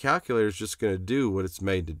 but the calculator is just going to do what it's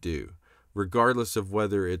made to do, regardless of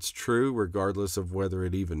whether it's true, regardless of whether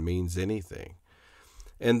it even means anything.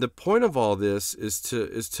 And the point of all this is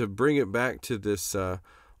to bring it back to this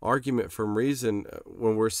argument from reason,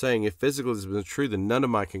 when we're saying if physicalism is true, then none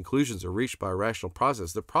of my conclusions are reached by a rational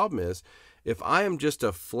process. The problem is, if I am just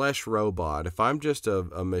a flesh robot, if I'm just a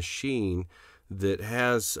machine that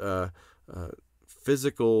has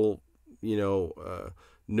physical,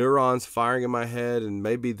 neurons firing in my head, and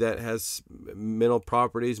maybe that has mental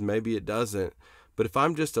properties, maybe it doesn't. But if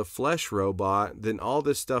I'm just a flesh robot, then all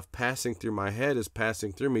this stuff passing through my head is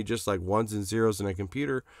passing through me just like ones and zeros in a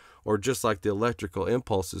computer, or just like the electrical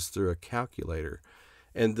impulses through a calculator.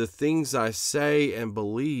 And the things I say and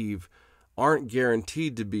believe aren't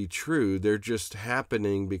guaranteed to be true. They're just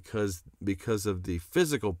happening because of the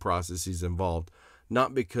physical processes involved,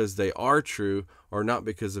 not because they are true, or not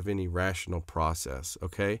because of any rational process,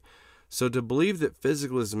 okay? So to believe that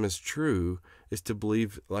physicalism is true is to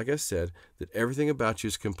believe, like I said, that everything about you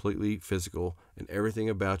is completely physical, and everything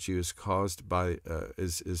about you is caused by,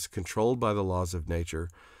 is controlled by the laws of nature.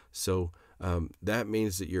 So that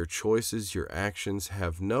means that your choices, your actions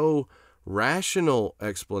have no rational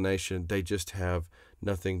explanation. They just have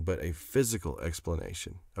nothing but a physical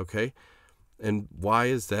explanation, okay? And why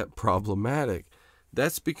is that problematic?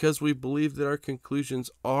 That's because we believe that our conclusions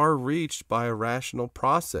are reached by a rational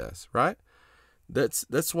process, right?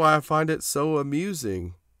 That's why I find it so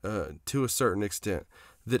amusing, to a certain extent,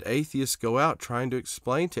 that atheists go out trying to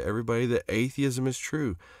explain to everybody that atheism is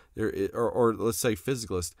true, or let's say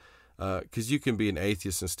physicalist, because you can be an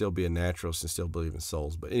atheist and still be a naturalist and still believe in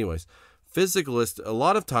souls. But anyways, physicalist, a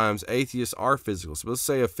lot of times atheists are physicalists. But let's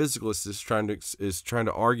say a physicalist is trying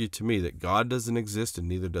to argue to me that God doesn't exist and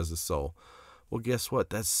neither does the soul. Well, guess what?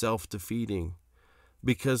 That's self-defeating.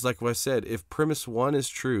 Because, like I said, if premise one is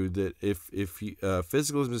true, that if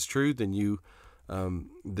physicalism is true, then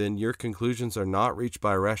your conclusions are not reached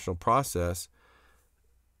by a rational process.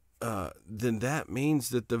 Then that means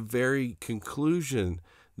that the very conclusion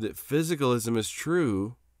that physicalism is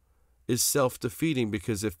true is self-defeating.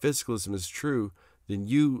 Because if physicalism is true, then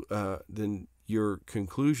your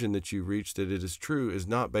conclusion that you reach that it is true is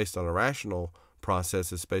not based on a rational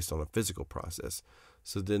process, it's based on a physical process.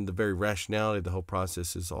 So then the very rationality of the whole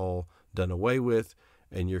process is all done away with,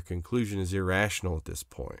 and your conclusion is irrational at this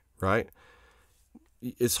point, right?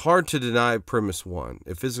 It's hard to deny premise one.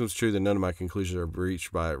 If physical is true, then none of my conclusions are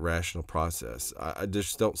reached by a rational process. I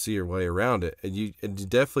just don't see your way around it. And you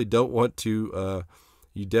definitely don't want to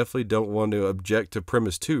object to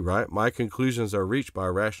premise two, right? My conclusions are reached by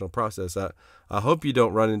a rational process. I hope you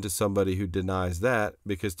don't run into somebody who denies that,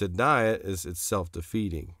 because to deny it it's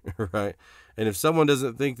self-defeating, right? And if someone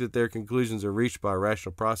doesn't think that their conclusions are reached by a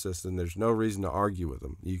rational process, then there's no reason to argue with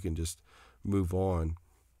them. You can just move on.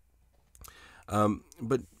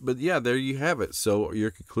 But yeah, there you have it. So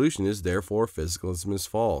your conclusion is, therefore, physicalism is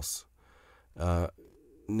false.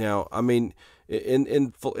 Now, I mean,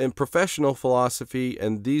 in professional philosophy,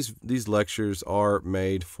 and these lectures are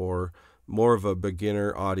made for more of a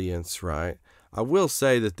beginner audience, right? I will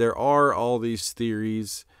say that there are all these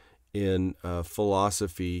theories in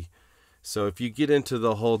philosophy. So if you get into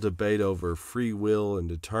the whole debate over free will and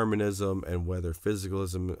determinism, and whether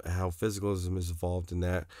how physicalism is involved in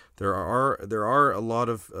that, there are a lot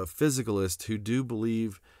of physicalists who do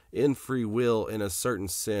believe in free will in a certain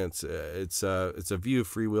sense. It's a view of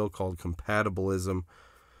free will called compatibilism,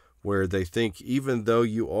 where they think even though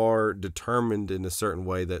you are determined in a certain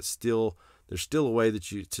way, there's still a way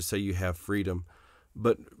to say you have freedom.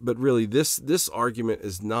 But really, this argument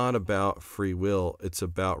is not about free will. It's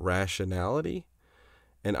about rationality.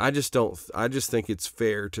 And I just think it's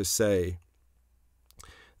fair to say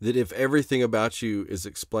that if everything about you is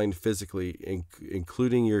explained physically,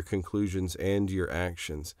 including your conclusions and your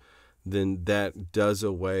actions, then that does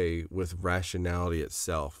away with rationality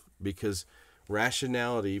itself. Because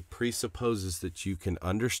rationality presupposes that you can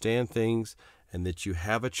understand things, and that you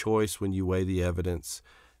have a choice when you weigh the evidence,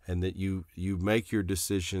 and that you make your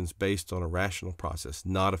decisions based on a rational process,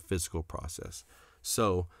 not a physical process.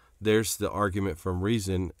 So there's the argument from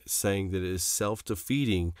reason, saying that it is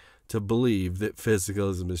self-defeating to believe that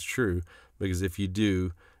physicalism is true, because if you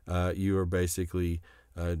do, you are basically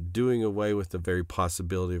doing away with the very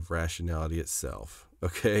possibility of rationality itself.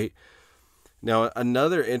 Okay? Now,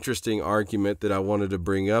 another interesting argument that I wanted to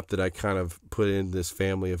bring up that I kind of put in this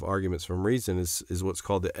family of arguments from reason is what's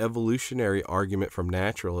called the evolutionary argument from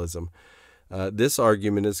naturalism. This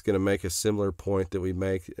argument is going to make a similar point that we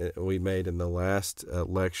made in the last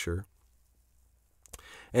lecture,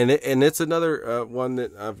 and it's another one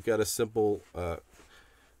that I've got a simple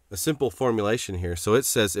formulation here. So it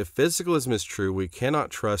says, if physicalism is true, we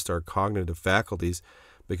cannot trust our cognitive faculties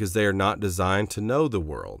because they are not designed to know the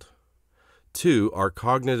world. 2, our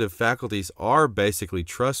cognitive faculties are basically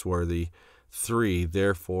trustworthy. 3,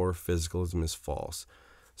 therefore, physicalism is false.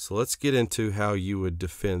 So let's get into how you would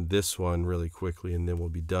defend this one really quickly, and then we'll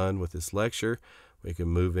be done with this lecture. We can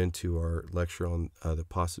move into our lecture on the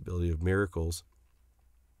possibility of miracles.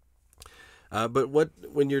 But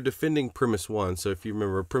when you're defending premise 1, so if you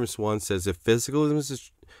remember, premise 1 says, if physicalism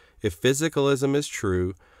is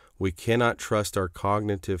true, we cannot trust our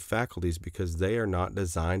cognitive faculties because they are not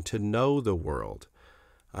designed to know the world.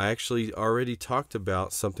 I actually already talked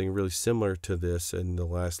about something really similar to this in the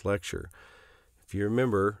last lecture. If you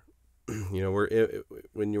remember,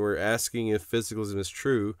 when you were asking if physicalism is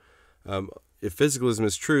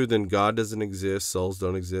true, then God doesn't exist, souls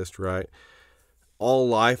don't exist, right? All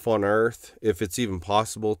life on earth, if it's even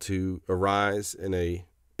possible to arise in a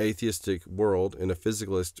atheistic world, in a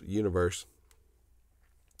physicalist universe,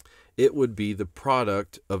 it would be the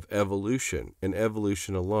product of evolution and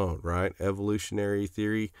evolution alone, right? Evolutionary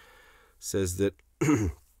theory says that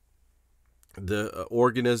the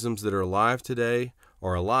organisms that are alive today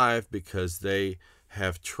are alive because they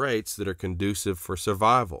have traits that are conducive for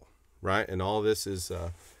survival, right? And all this is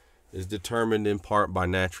determined in part by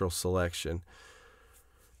natural selection.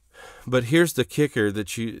 But here's the kicker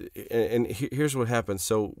here's what happens.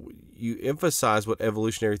 So you emphasize what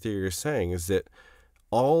evolutionary theory is saying is that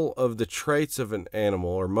all of the traits of an animal,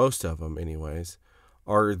 or most of them anyways,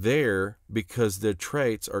 are there because their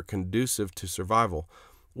traits are conducive to survival.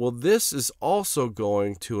 Well, this is also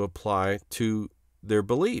going to apply to their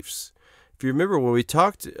beliefs. If you remember when we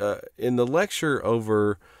talked in the lecture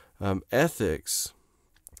over ethics,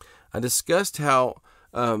 I discussed how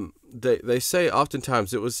they say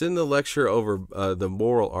oftentimes, it was in the lecture over the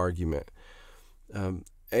moral argument,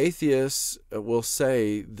 atheists will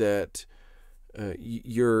say that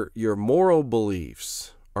your moral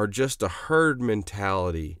beliefs are just a herd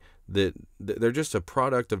mentality, that they're just a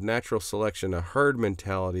product of natural selection, a herd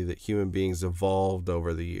mentality that human beings evolved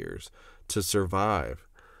over the years to survive.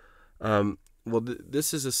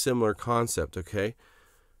 This is a similar concept, okay?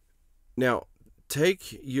 Now,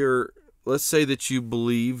 let's say that you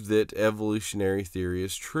believe that evolutionary theory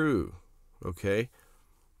is true, okay?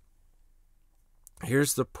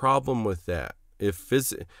 Here's the problem with that.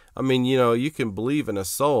 You can believe in a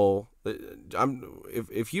soul.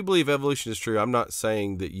 If you believe evolution is true, I'm not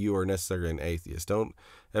saying that you are necessarily an atheist. Don't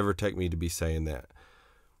ever take me to be saying that.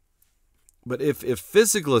 But if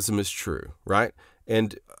physicalism is true, right,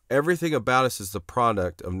 and everything about us is the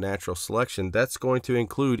product of natural selection, that's going to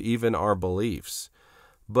include even our beliefs.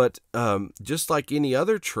 But just like any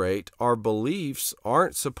other trait, our beliefs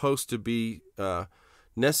aren't supposed to be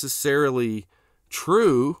necessarily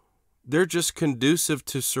true. They're just conducive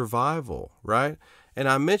to survival, right? And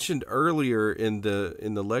I mentioned earlier in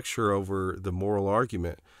the lecture over the moral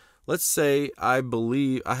argument, let's say I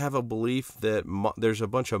have a belief that there's a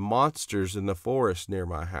bunch of monsters in the forest near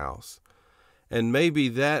my house. And maybe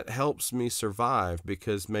that helps me survive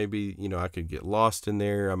because maybe, I could get lost in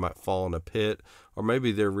there, I might fall in a pit, or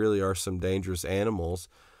maybe there really are some dangerous animals.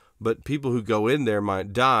 But people who go in there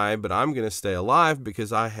might die, but I'm going to stay alive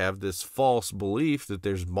because I have this false belief that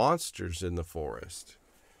there's monsters in the forest.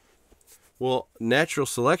 Well, natural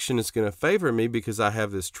selection is going to favor me because I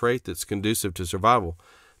have this trait that's conducive to survival.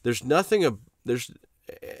 And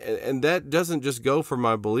that doesn't just go for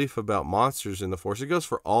my belief about monsters in the forest. It goes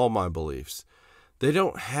for all my beliefs. They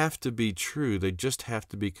don't have to be true. They just have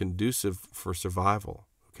to be conducive for survival,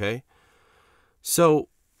 okay? So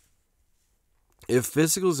if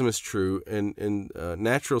physicalism is true and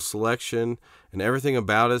natural selection and everything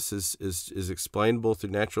about us is explainable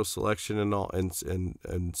through natural selection and all and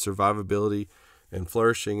survivability and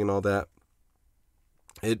flourishing and all that,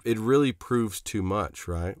 it really proves too much,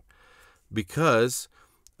 right? Because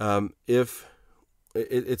if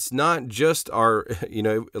it's not just our,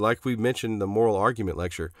 like we mentioned in the moral argument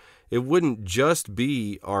lecture, it wouldn't just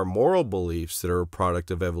be our moral beliefs that are a product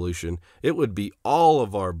of evolution. It would be all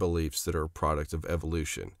of our beliefs that are a product of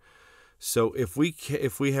evolution. So if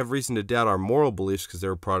we have reason to doubt our moral beliefs because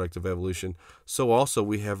they're a product of evolution, so also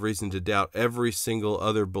we have reason to doubt every single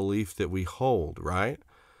other belief that we hold, right?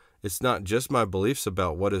 It's not just my beliefs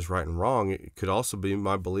about what is right and wrong. It could also be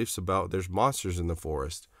my beliefs about there's monsters in the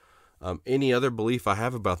forest. Any other belief I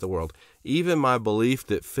have about the world, even my belief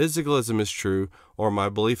that physicalism is true, or my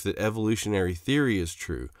belief that evolutionary theory is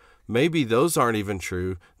true. Maybe those aren't even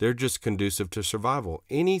true. They're just conducive to survival.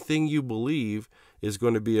 Anything you believe is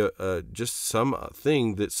going to be just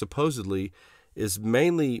something that supposedly is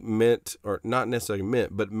mainly meant, or not necessarily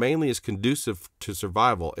meant, but mainly is conducive to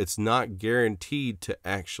survival. It's not guaranteed to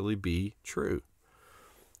actually be true.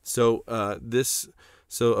 So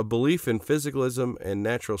So a belief in physicalism and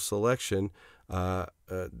natural selection,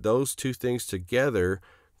 those two things together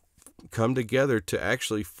come together to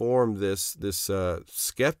actually form this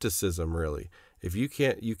skepticism. Really, if you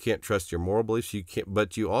can't trust your moral beliefs,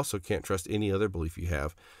 but you also can't trust any other belief you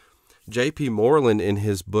have. J.P. Moreland, in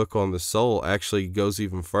his book on the soul, actually goes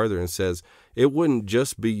even further and says it wouldn't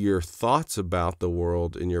just be your thoughts about the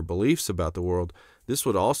world and your beliefs about the world. This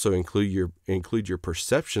would also include your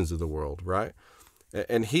perceptions of the world, right?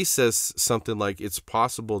 And he says something like it's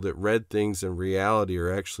possible that red things in reality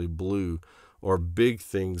are actually blue, or big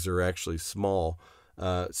things are actually small.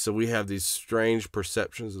 So we have these strange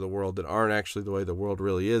perceptions of the world that aren't actually the way the world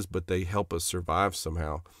really is, but they help us survive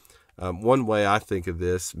somehow. One way I think of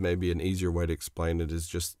this, maybe an easier way to explain it, is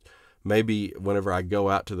just maybe whenever I go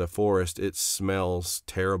out to the forest, it smells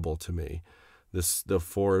terrible to me. The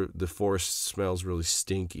forest smells really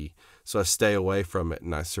stinky, so I stay away from it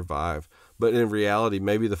and I survive. But in reality,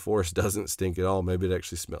 maybe the forest doesn't stink at all. Maybe it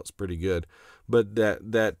actually smells pretty good. But that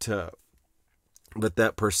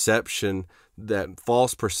perception, that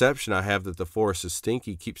false perception I have that the forest is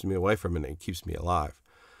stinky, keeps me away from it and keeps me alive.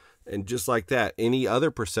 And just like that, any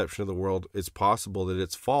other perception of the world, it's possible that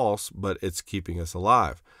it's false, but it's keeping us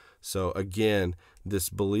alive. So again, this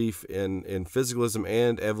belief in physicalism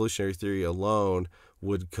and evolutionary theory alone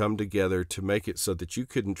would come together to make it so that you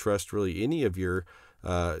couldn't trust really any of your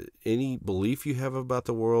any belief you have about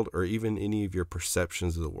the world, or even any of your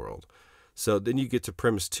perceptions of the world. So then you get to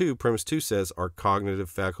premise 2. Premise 2 says our cognitive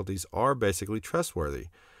faculties are basically trustworthy.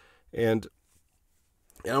 And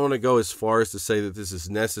I don't want to go as far as to say that this is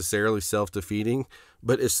necessarily self-defeating,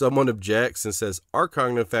 but if someone objects and says our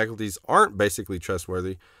cognitive faculties aren't basically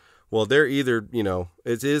trustworthy, well, they're either,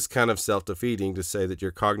 it is kind of self-defeating to say that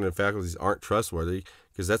your cognitive faculties aren't trustworthy,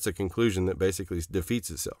 because that's a conclusion that basically defeats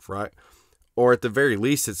itself, right? Or at the very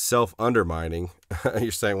least, it's self-undermining.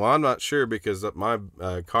 You're saying, well, I'm not sure because my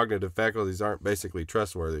cognitive faculties aren't basically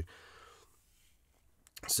trustworthy.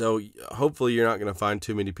 So hopefully you're not going to find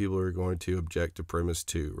too many people who are going to object to premise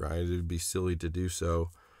 2, right? It would be silly to do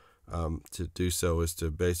so. To do so is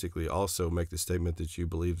to basically also make the statement that you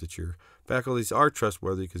believe that your faculties are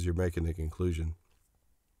trustworthy, because you're making the conclusion.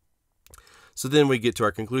 So then we get to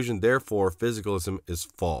our conclusion, therefore, physicalism is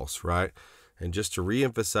false, right? And just to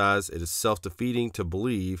reemphasize, it is self-defeating to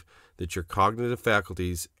believe that your cognitive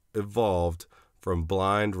faculties evolved from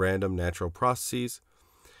blind, random, natural processes.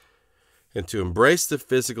 And to embrace the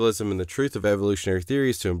physicalism and the truth of evolutionary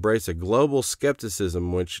theory is to embrace a global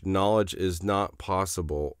skepticism, which knowledge is not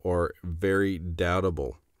possible or very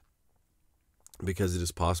doubtable, because it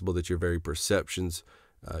is possible that your very perceptions,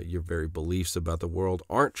 your very beliefs about the world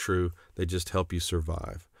aren't true. They just help you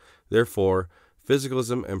survive. Therefore,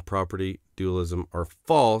 physicalism and property dualism are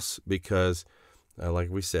false because, like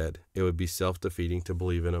we said, it would be self-defeating to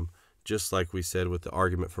believe in them. Just like we said with the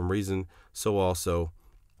argument from reason, so also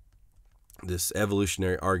this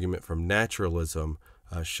evolutionary argument from naturalism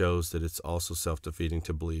shows that it's also self-defeating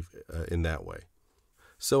to believe in that way.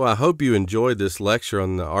 So I hope you enjoyed this lecture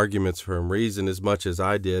on the arguments from reason as much as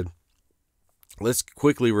I did. Let's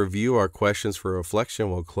quickly review our questions for reflection.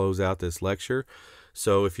 We'll close out this lecture.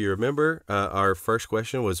 So if you remember, our first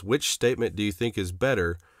question was, which statement do you think is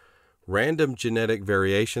better? Random genetic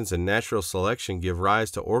variations and natural selection give rise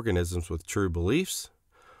to organisms with true beliefs,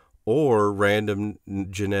 or random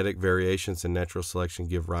genetic variations and natural selection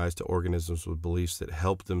give rise to organisms with beliefs that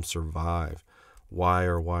help them survive? Why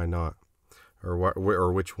or why not?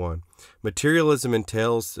 Or which one? Materialism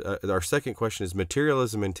entails, our second question is,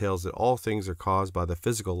 materialism entails that all things are caused by the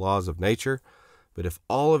physical laws of nature, but if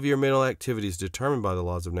all of your mental activity is determined by the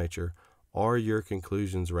laws of nature, are your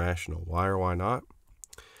conclusions rational? Why or why not?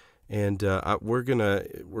 And we're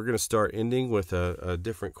gonna start ending with a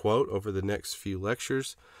different quote over the next few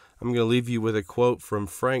lectures. I'm going to leave you with a quote from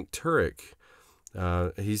Frank Turek.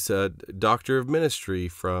 He's a doctor of ministry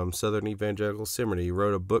from Southern Evangelical Seminary. He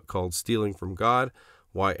wrote a book called Stealing from God,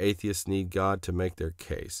 Why Atheists Need God to Make Their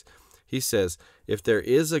Case. He says, if there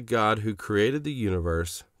is a God who created the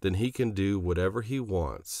universe, then he can do whatever he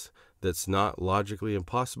wants that's not logically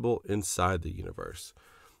impossible inside the universe.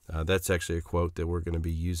 That's actually a quote that we're going to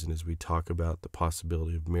be using as we talk about the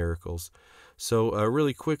possibility of miracles. So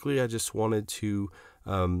really quickly, I just wanted to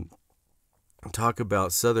talk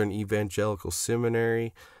about Southern Evangelical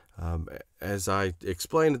Seminary. As I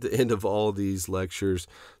explained at the end of all these lectures,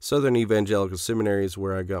 Southern Evangelical Seminary is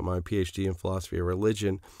where I got my PhD in philosophy of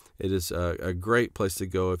religion. It is a great place to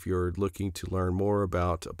go if you're looking to learn more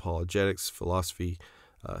about apologetics, philosophy,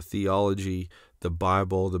 theology, the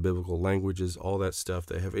Bible, the biblical languages, all that stuff.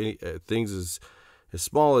 They have things as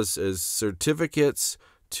small as certificates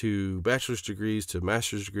to bachelor's degrees to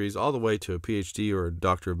master's degrees, all the way to a PhD or a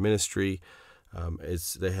doctor of ministry.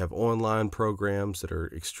 They have online programs that are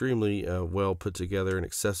extremely well put together and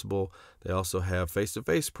accessible. They also have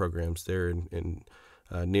face-to-face programs there in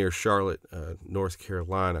near Charlotte, North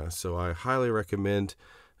Carolina. So I highly recommend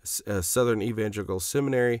Southern Evangelical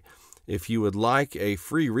Seminary. If you would like a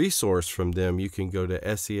free resource from them, you can go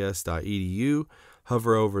to ses.edu,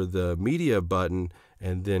 hover over the media button,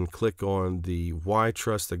 and then click on the Why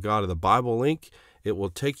Trust the God of the Bible link. It will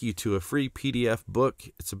take you to a free PDF book.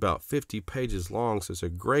 It's about 50 pages long, so it's a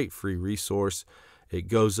great free resource. It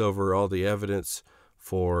goes over all the evidence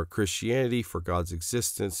for Christianity, for God's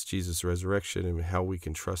existence, Jesus' resurrection, and how we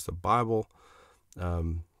can trust the Bible.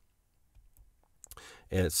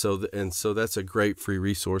 And so that's a great free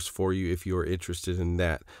resource for you if you are interested in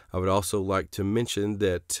that. I would also like to mention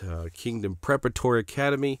that Kingdom Preparatory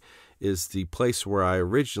Academy is the place where I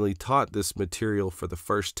originally taught this material for the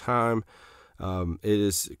first time.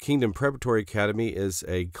 Kingdom Preparatory Academy is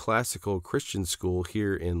a classical Christian school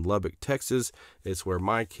here in Lubbock, Texas. It's where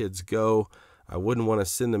my kids go. I wouldn't want to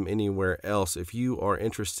send them anywhere else. If you are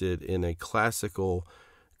interested in a classical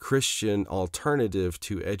Christian alternative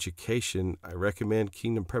to education, I recommend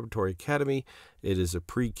Kingdom Preparatory Academy. It is a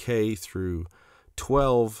pre-K through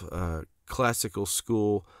 12 classical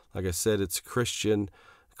school. Like I said, it's Christian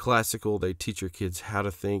classical. They teach your kids how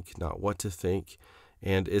to think, not what to think.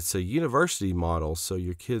 And it's a university model, so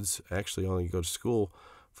your kids actually only go to school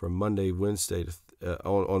from Monday, Wednesday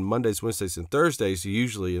on Mondays, Wednesdays, and Thursdays.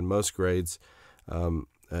 Usually, in most grades,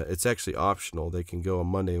 it's actually optional. They can go on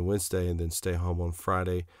Monday and Wednesday, and then stay home on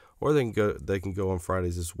Friday, or they can go on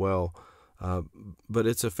Fridays as well. But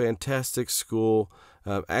it's a fantastic school.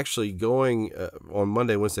 Actually, going on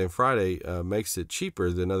Monday, Wednesday, and Friday makes it cheaper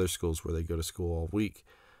than other schools where they go to school all week.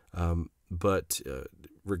 But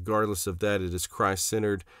regardless of that, it is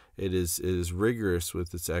Christ-centered. It is rigorous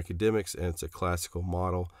with its academics, and it's a classical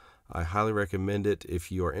model. I highly recommend it. If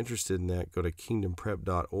you are interested in that, go to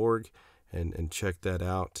kingdomprep.org and check that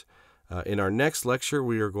out. In our next lecture,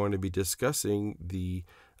 we are going to be discussing the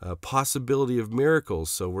possibility of miracles.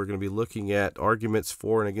 So we're going to be looking at arguments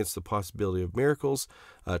for and against the possibility of miracles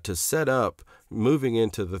to set up moving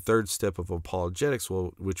into the third step of apologetics,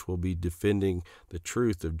 which will be defending the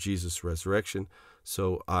truth of Jesus' resurrection.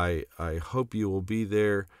 So I hope you will be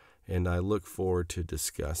there, and I look forward to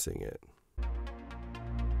discussing it.